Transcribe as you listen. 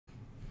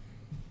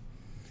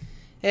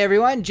Hey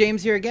everyone,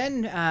 James here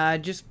again,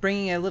 just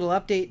bringing a little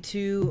update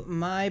to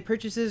my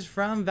purchases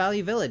from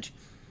Value Village.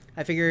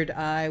 I figured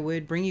I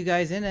would bring you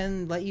guys in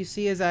and let you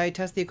see as I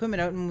test the equipment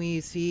out and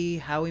we see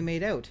how we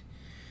made out.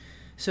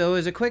 So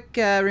as a quick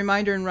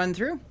reminder and run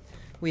through,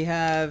 we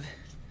have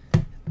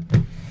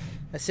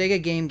a Sega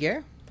Game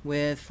Gear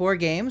with 4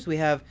 games. We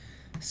have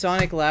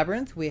Sonic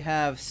Labyrinth, we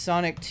have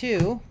Sonic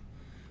 2,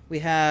 we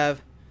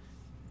have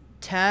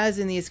Taz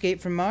in the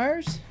Escape from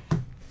Mars,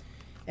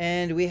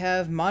 and we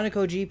have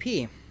Monaco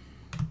GP.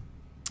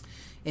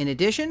 In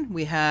addition,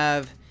 we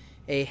have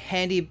a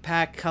handy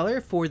pack color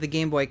for the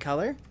Game Boy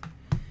Color,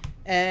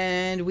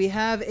 and we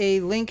have a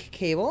link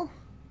cable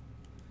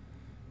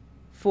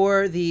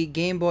for the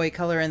Game Boy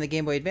Color and the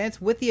Game Boy Advance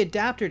with the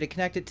adapter to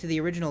connect it to the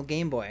original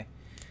Game Boy.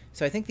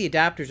 So I think the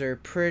adapters are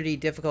pretty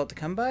difficult to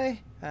come by.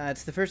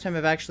 It's the first time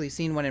I've actually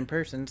seen one in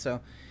person,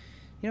 so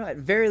you know, at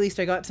very least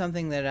I got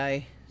something that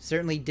I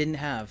certainly didn't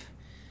have.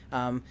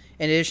 In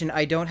addition,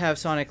 I don't have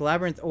Sonic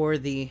Labyrinth or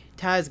the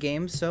Taz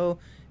games, so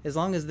as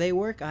long as they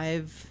work,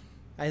 I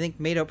think,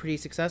 made out pretty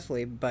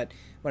successfully. But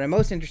what I'm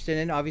most interested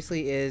in,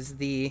 obviously, is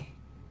the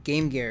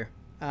Game Gear.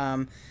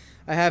 I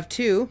have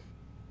 2,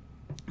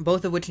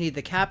 both of which need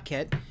the cap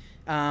kit,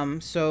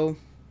 so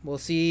we'll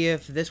see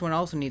if this one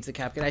also needs the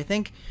cap kit. I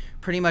think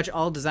pretty much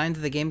all designs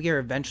of the Game Gear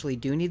eventually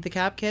do need the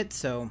cap kit,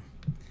 so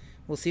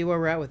we'll see where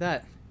we're at with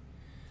that.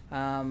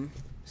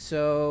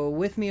 So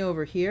with me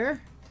over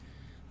here,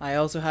 I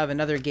also have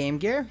another Game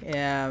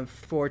Gear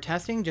for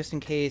testing, just in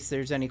case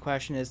there's any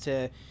question as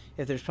to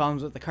if there's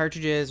problems with the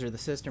cartridges or the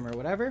system or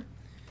whatever.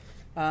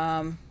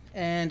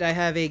 And I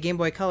have a Game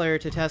Boy Color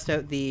to test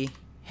out the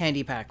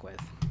handy pack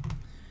with.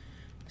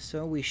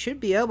 So we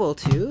should be able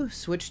to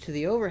switch to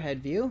the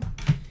overhead view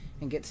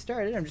and get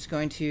started. I'm just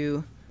going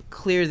to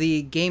clear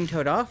the game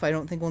toad off. I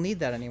don't think we'll need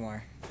that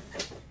anymore.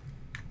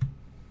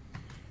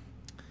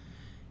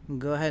 And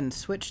go ahead and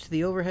switch to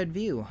the overhead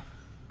view.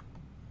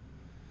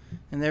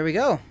 And there we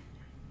go.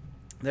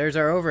 There's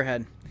our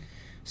overhead.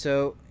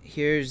 So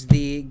here's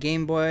the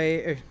Game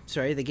Gear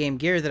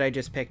that I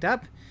just picked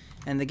up,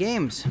 and the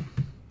games.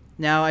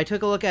 Now I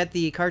took a look at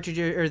the cartridge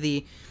or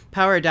the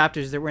power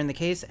adapters that were in the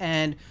case,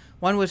 and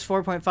one was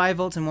 4.5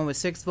 volts and one was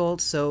 6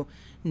 volts. So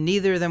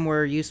neither of them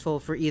were useful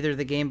for either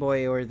the Game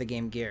Boy or the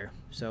Game Gear.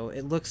 So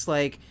it looks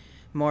like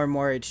more and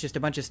more it's just a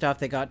bunch of stuff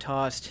that got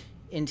tossed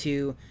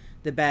into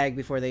the bag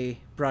before they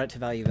brought it to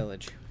Value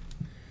Village.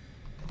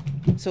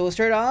 So we'll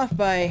start off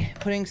by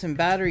putting some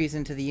batteries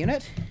into the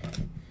unit.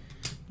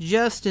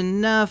 Just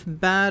enough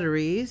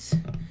batteries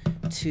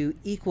to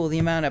equal the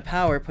amount of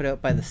power put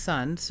out by the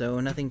sun, so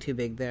nothing too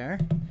big there.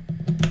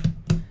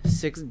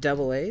 6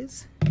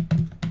 AA's,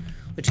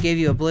 which gave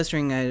you a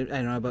blistering, I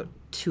don't know, about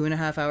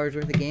 2.5 hours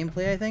worth of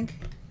gameplay, I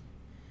think.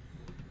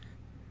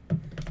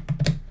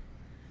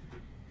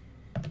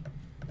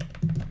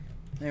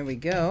 There we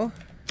go.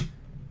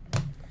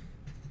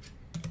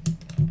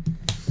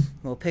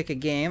 We'll pick a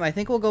game. I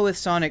think we'll go with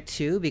Sonic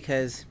 2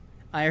 because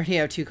I already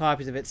have 2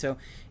 copies of it. So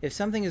if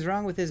something is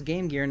wrong with this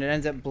Game Gear and it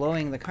ends up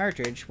blowing the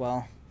cartridge,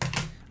 well,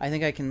 I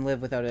think I can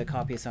live without a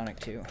copy of Sonic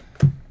 2.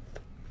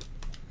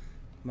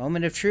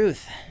 Moment of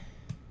truth.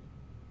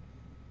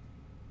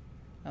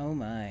 Oh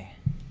my.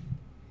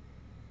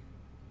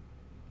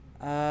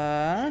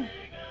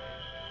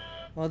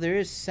 Well, there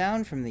is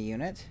sound from the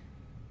unit.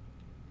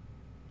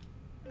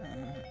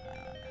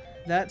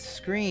 That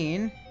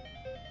screen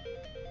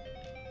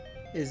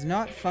is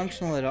not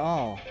functional at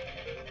all.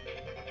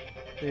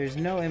 There's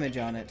no image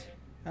on it.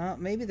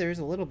 Maybe there's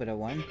a little bit of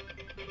one.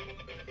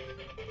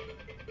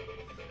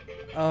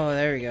 Oh,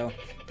 there we go.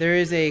 There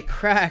is a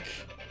crack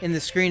in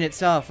the screen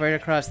itself right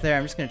across there.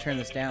 I'm just going to turn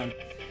this down.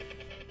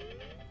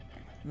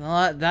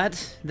 Well,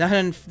 that's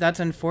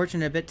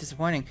unfortunate, a bit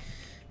disappointing.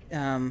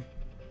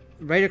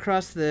 Right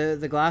across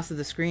the glass of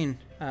the screen,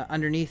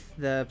 underneath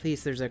the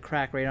piece, there's a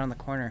crack right on the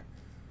corner.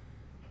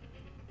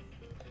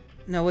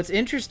 Now, what's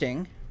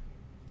interesting...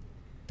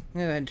 I'm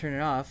going to go ahead and turn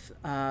it off.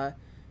 I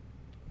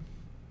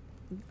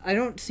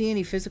don't see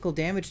any physical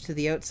damage to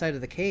the outside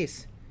of the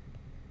case.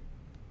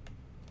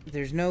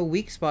 There's no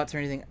weak spots or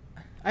anything.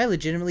 I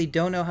legitimately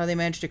don't know how they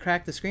managed to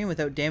crack the screen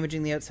without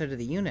damaging the outside of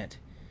the unit.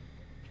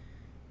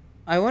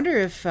 I wonder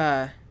if...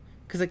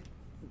 because like,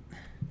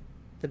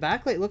 the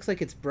backlight looks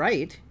like it's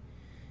bright,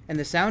 and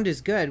the sound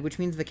is good, which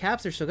means the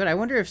caps are still good. I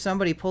wonder if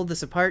somebody pulled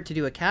this apart to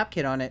do a cap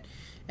kit on it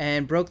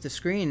and broke the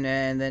screen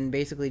and then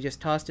basically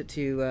just tossed it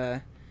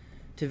to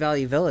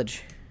Value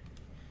Village.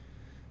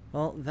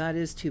 Well, that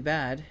is too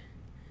bad.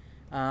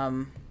 I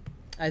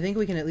think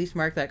we can at least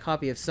mark that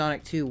copy of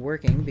Sonic 2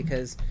 working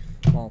because,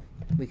 well,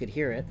 we could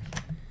hear it.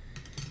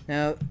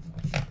 Now,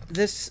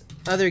 this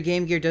other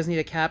Game Gear does need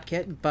a cap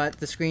kit, but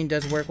the screen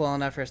does work well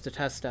enough for us to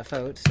test stuff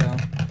out, so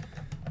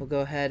we'll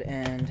go ahead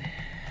and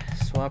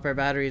swap our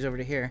batteries over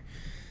to here.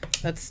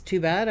 That's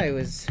too bad. I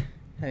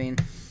mean,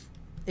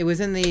 it was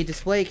in the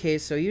display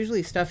case, so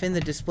usually stuff in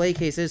the display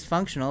case is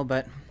functional,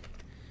 but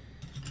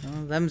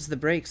well, them's the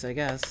breaks, I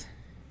guess.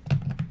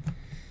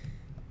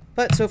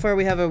 But so far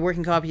we have a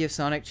working copy of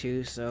Sonic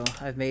 2, so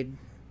I've made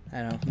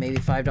I don't know, maybe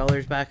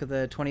 $5 back of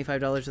the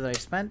 $25 that I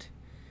spent.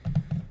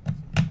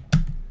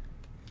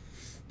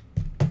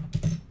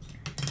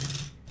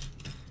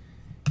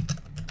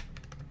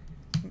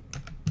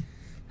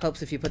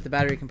 Helps if you put the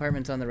battery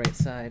compartments on the right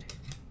side.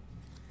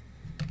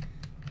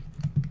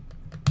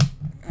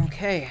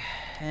 Okay,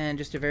 and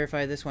just to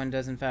verify this one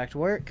does in fact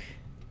work.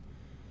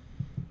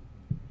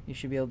 You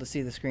should be able to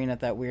see the screen at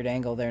that weird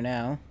angle there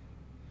now.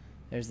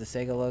 There's the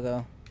Sega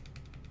logo.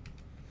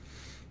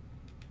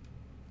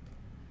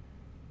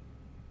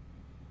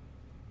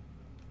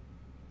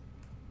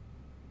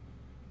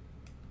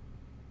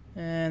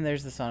 And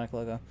there's the Sonic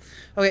logo.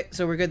 Okay,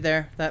 so we're good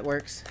there. That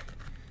works.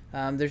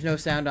 There's no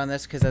sound on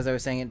this because, as I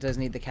was saying, it does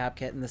need the cap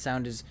kit, and the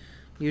sound is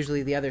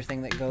usually the other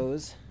thing that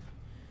goes.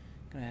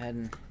 Go ahead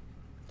and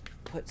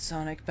put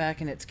Sonic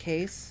back in its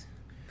case.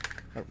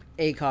 Or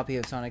a copy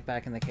of Sonic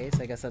back in the case.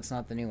 I guess that's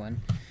not the new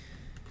one.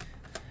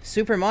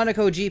 Super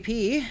Monaco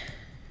GP.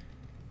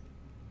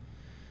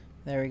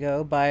 There we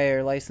go. By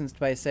or licensed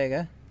by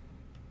Sega.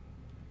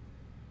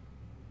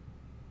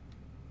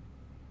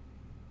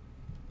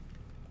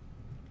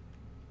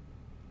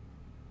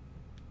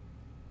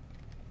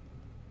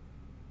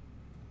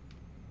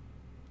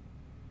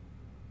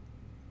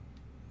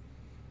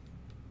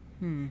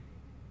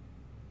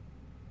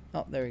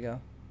 Oh, there we go.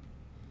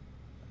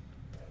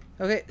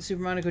 Okay,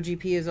 Super Monaco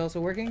GP is also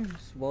working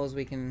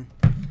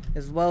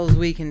as well as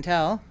we can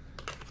tell.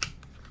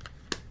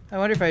 I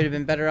wonder if I'd have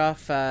been better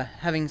off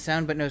having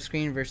sound but no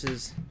screen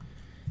versus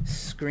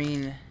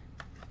screen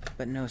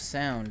but no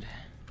sound.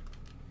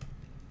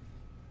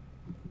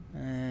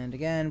 And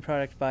again,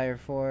 product buyer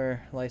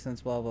for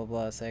license blah blah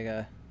blah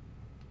Sega.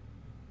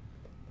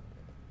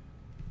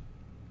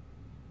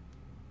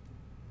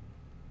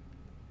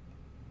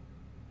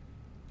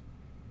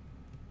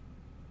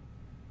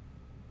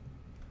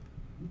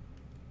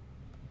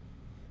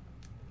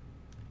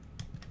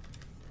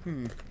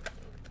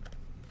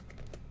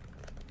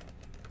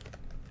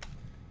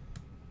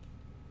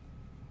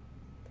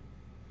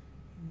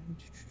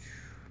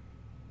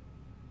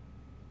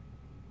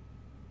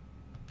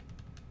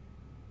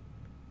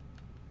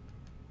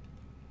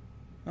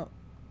 Oh.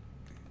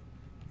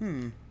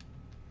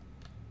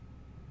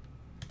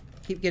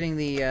 Keep getting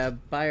the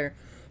buyer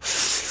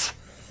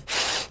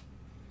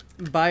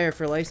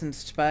for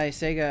licensed by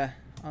Sega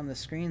on the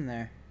screen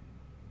there.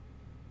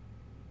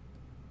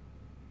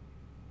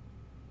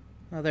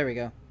 Oh, there we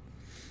go.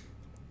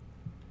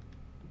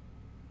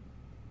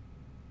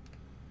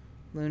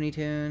 Looney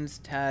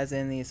Tunes, Taz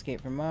in the Escape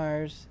from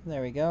Mars.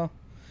 There we go.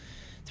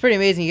 It's pretty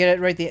amazing. You get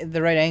it right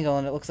the right angle,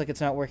 and it looks like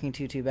it's not working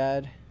too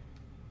bad.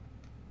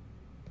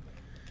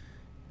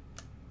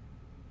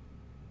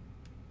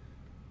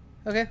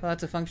 Okay, well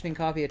that's a functioning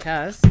copy of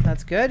Taz.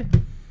 That's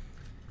good.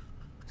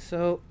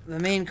 So the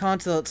main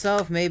console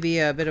itself may be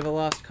a bit of a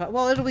lost cause.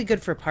 Well, it'll be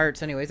good for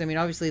parts anyways. I mean,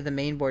 obviously the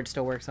main board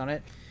still works on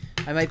it.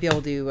 I might be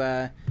able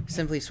to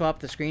simply swap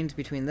the screens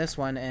between this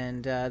one,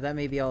 and that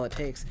may be all it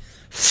takes.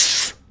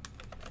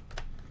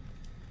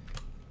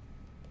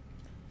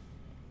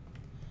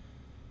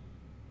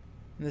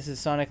 This is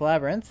Sonic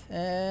Labyrinth,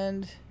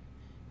 and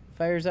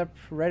fires up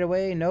right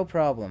away, no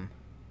problem.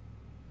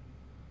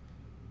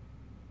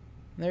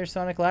 There's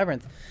Sonic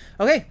Labyrinth.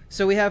 Okay,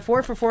 so we have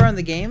 4 for 4 on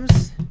the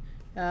games.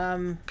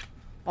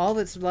 All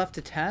that's left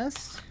to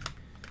test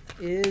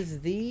is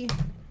the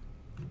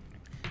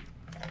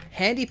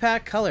Handy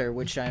Pack Color,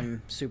 which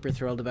I'm super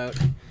thrilled about.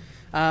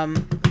 So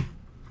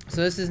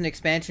this is an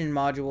expansion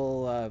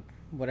module,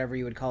 whatever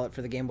you would call it,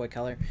 for the Game Boy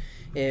Color.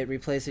 It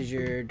replaces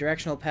your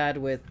directional pad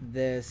with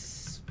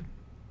this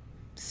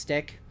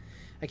stick.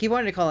 I keep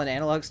wanting to call it an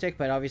analog stick,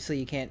 but obviously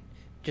you can't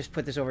just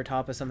put this over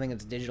top of something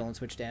that's digital and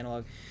switch to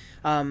analog.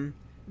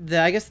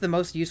 I guess the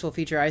most useful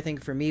feature, I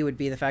think, for me would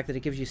be the fact that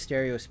it gives you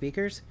stereo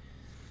speakers.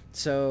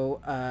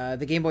 So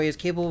the Game Boy is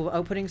capable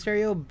of outputting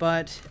stereo,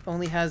 but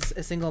only has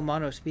a single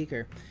mono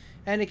speaker.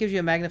 And it gives you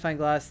a magnifying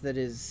glass that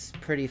is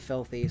pretty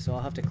filthy, so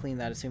I'll have to clean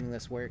that, assuming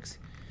this works.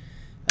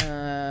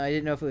 I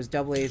didn't know if it was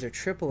AA's or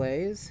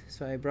AAA's,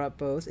 so I brought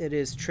both. It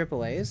is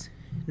AAA's.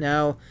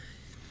 Now,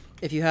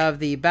 if you have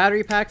the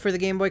battery pack for the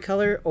Game Boy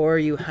Color, or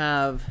you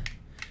have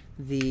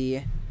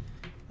the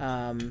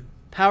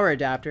power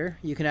adapter,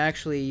 you can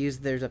actually use,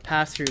 there's a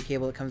pass-through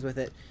cable that comes with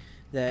it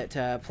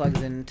that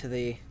plugs into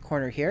the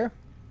corner here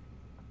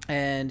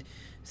and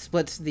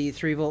splits the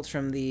 3 volts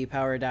from the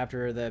power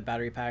adapter or the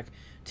battery pack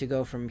to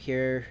go from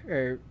here,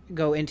 or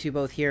go into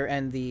both here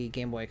and the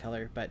Game Boy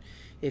Color. But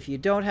if you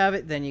don't have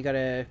it, then you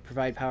gotta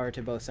provide power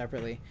to both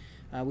separately.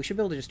 We should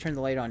be able to just turn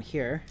the light on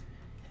here,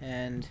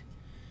 and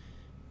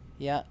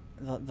yeah,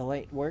 the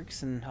light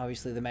works, and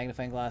obviously the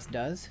magnifying glass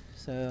does.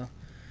 So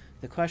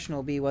the question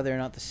will be whether or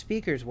not the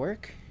speakers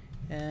work,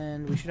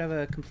 and we should have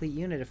a complete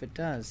unit if it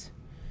does.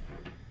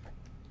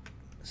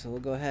 So we'll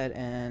go ahead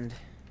and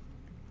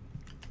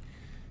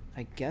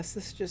I guess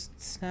this just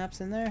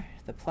snaps in there.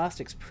 The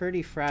plastic's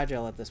pretty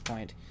fragile at this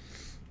point.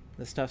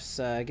 The stuff's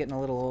getting a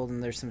little old,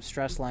 and there's some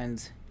stress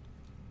lines.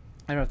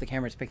 I don't know if the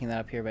camera's picking that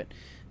up here, but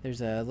there's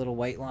a little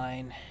white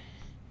line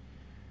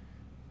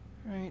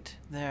right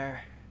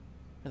there.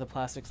 or the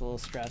plastic's a little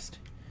stressed.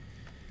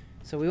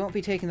 So we won't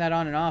be taking that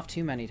on and off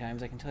too many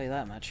times, I can tell you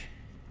that much.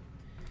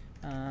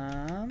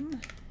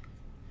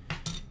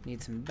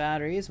 Need some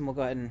batteries, and we'll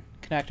go ahead and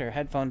connect our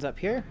headphones up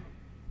here.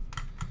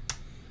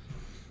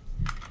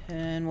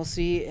 And we'll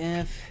see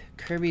if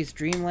Kirby's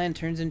Dream Land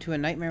turns into a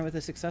nightmare with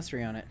this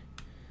accessory on it.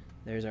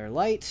 There's our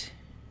light.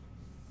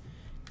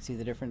 See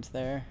the difference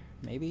there?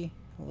 Maybe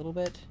a little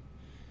bit.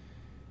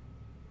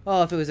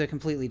 Well, if it was a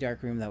completely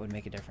dark room, that would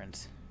make a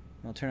difference.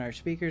 We'll turn our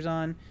speakers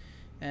on,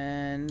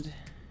 and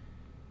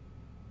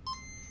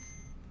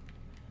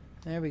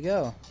there we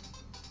go.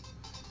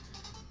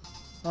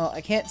 Well,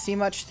 I can't see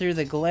much through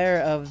the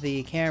glare of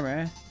the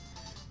camera,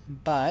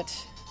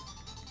 but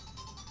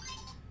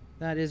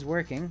that is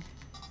working.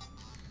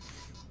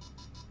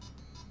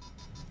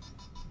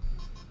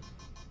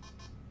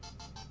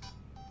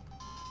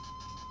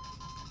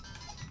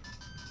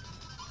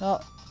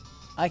 Well,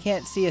 I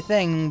can't see a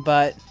thing,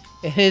 but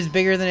it is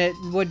bigger than it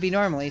would be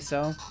normally,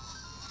 so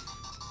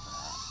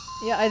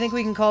yeah, I think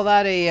we can call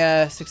that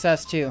a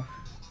success too.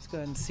 Let's go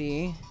ahead and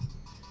see.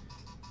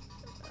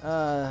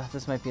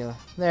 This might be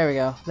there we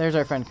go. There's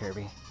our friend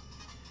Kirby.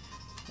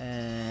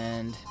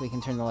 And we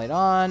can turn the light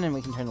on, and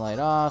we can turn the light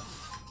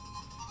off.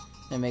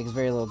 It makes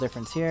very little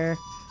difference here.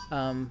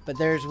 But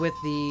there's with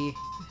the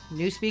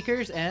new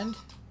speakers, and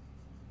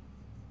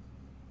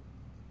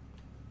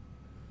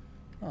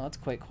oh, that's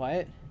quite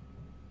quiet.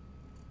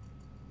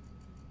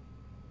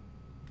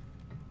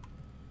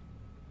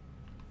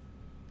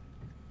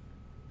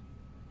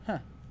 Huh.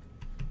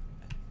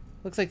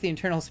 Looks like the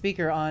internal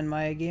speaker on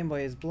my Game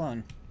Boy is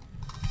blown.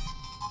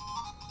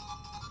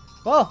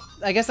 Well,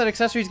 I guess that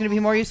accessory is going to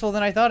be more useful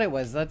than I thought it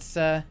was. That's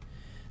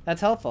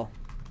helpful.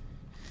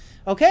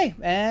 Okay,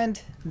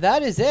 and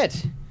that is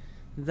it.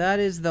 That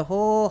is the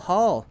whole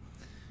haul.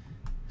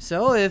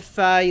 So if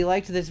you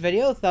liked this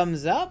video,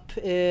 thumbs up.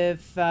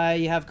 If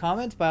you have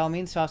comments, by all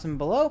means, toss them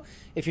below.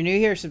 If you're new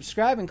here,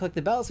 subscribe and click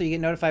the bell so you get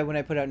notified when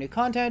I put out new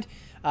content.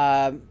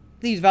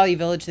 These Value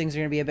Village things are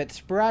going to be a bit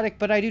sporadic,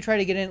 but I do try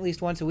to get in at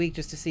least once a week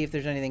just to see if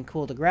there's anything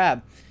cool to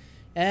grab.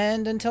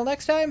 And until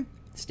next time,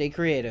 stay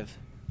creative.